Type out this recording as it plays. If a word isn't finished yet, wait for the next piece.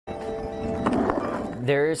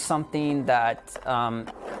There is something that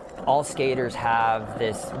all skaters have,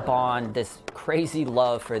 this bond, this crazy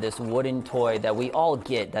love for this wooden toy that we all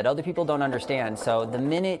get, that other people don't understand. So the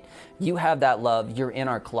minute you have that love, you're in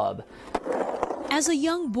our club. As a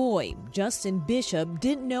young boy, Justin Bishop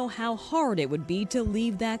didn't know how hard it would be to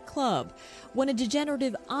leave that club when a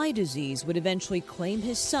degenerative eye disease would eventually claim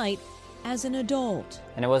his sight as an adult.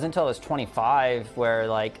 And it wasn't until I was 25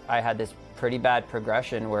 where I had this pretty bad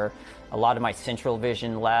progression where a lot of my central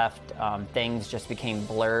vision left. Things just became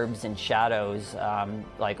blurbs and shadows,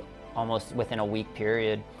 almost within a week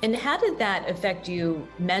period. And how did that affect you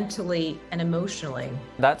mentally and emotionally?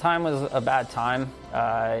 That time was a bad time.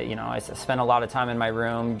 I spent a lot of time in my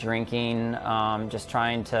room drinking, just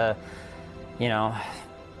trying to,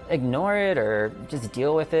 ignore it or just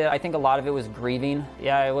deal with it. I think a lot of it was grieving.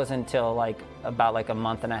 Yeah, it wasn't until about a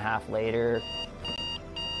month and a half later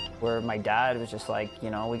where my dad was just like,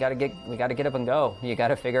 we gotta get up and go. You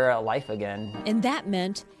gotta figure out life again. And that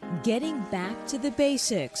meant getting back to the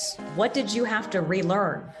basics. What did you have to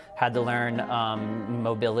relearn? Had to learn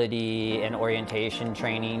mobility and orientation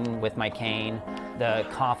training with my cane. The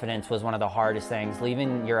confidence was one of the hardest things.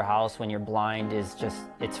 Leaving your house when you're blind is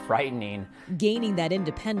it's frightening. Gaining that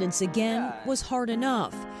independence again was hard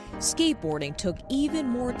enough. Skateboarding took even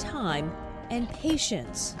more time and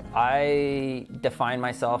patience. I define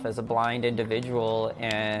myself as a blind individual,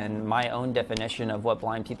 and my own definition of what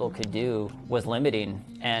blind people could do was limiting.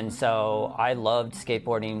 And so I loved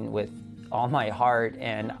skateboarding with all my heart,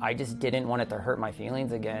 and I just didn't want it to hurt my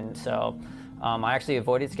feelings again. So I actually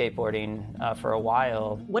avoided skateboarding for a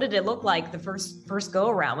while. What did it look like the first go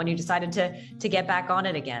around when you decided to get back on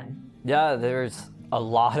it again? Yeah, there's a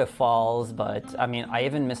lot of falls, but I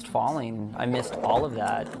even missed falling. I missed all of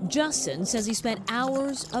that. Justin says he spent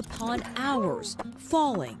hours upon hours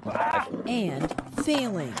falling and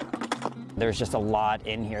failing. There's just a lot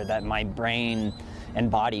in here that my brain and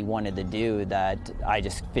body wanted to do that I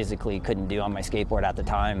just physically couldn't do on my skateboard at the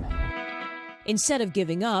time. Instead of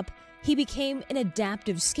giving up, he became an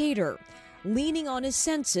adaptive skater, leaning on his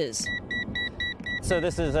senses. So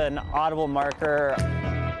this is an audible marker.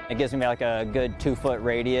 It gives me a good 2-foot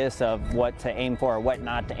radius of what to aim for or what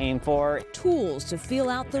not to aim for. Tools to feel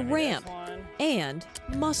out the ramp and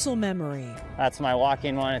muscle memory. That's my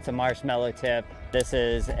walking one. It's a marshmallow tip. This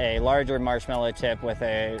is a larger marshmallow tip with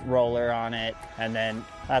a roller on it. And then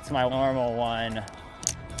that's my normal one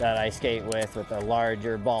that I skate with a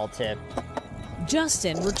larger ball tip.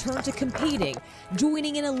 Justin returned to competing,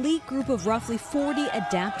 joining an elite group of roughly 40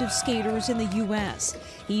 adaptive skaters in the U.S.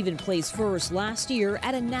 He even placed first last year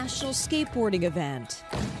at a national skateboarding event.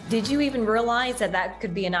 Did you even realize that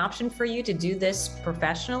could be an option for you to do this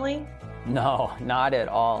professionally? No, not at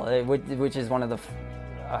all, which is one of the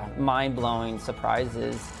mind-blowing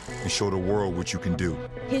surprises. And show the world what you can do.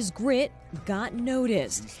 His grit got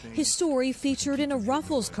noticed. His story featured in a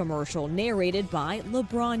Ruffles commercial narrated by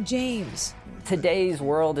LeBron James. Today's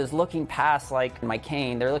world is looking past my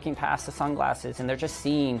cane. They're looking past the sunglasses and they're just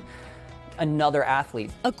seeing another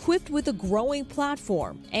athlete. Equipped with a growing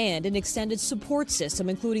platform and an extended support system,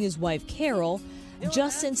 including his wife Carol,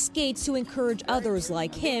 Justin skates to encourage others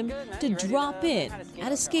like him to drop in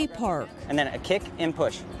at a skate park. And then a kick and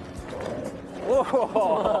push.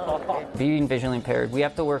 Whoa. Being visually impaired, we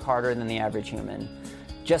have to work harder than the average human.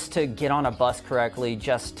 Just to get on a bus correctly,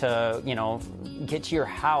 just to, get to your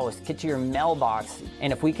house, get to your mailbox.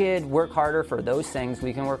 And if we could work harder for those things,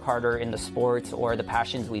 we can work harder in the sports or the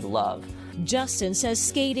passions we love. Justin says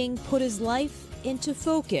skating put his life into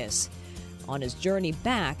focus on his journey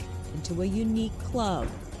back into a unique club.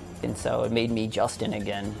 And so it made me Justin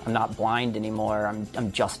again. I'm not blind anymore,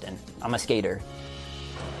 I'm Justin. I'm a skater.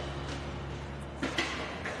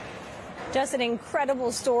 Just an incredible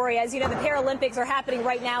story. As you know, the Paralympics are happening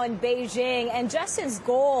right now in Beijing, and Justin's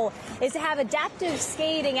goal is to have adaptive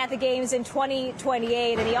skating at the Games in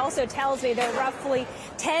 2028. And he also tells me there are roughly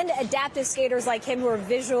 10 adaptive skaters like him who are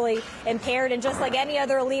visually impaired. And just like any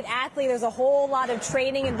other elite athlete, there's a whole lot of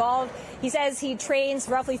training involved. He says he trains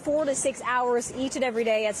roughly 4 to 6 hours each and every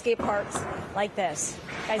day at skate parks like this.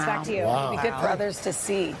 Guys, back to you. Wow. It'd be good for others to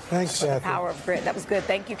see. Thanks, Kathy. The power of grit. That was good.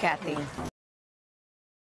 Thank you, Kathy.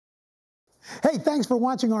 Hey, thanks for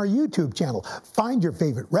watching our YouTube channel. Find your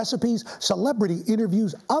favorite recipes, celebrity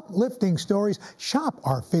interviews, uplifting stories, shop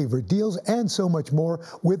our favorite deals, and so much more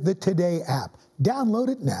with the Today app. Download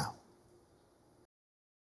it now.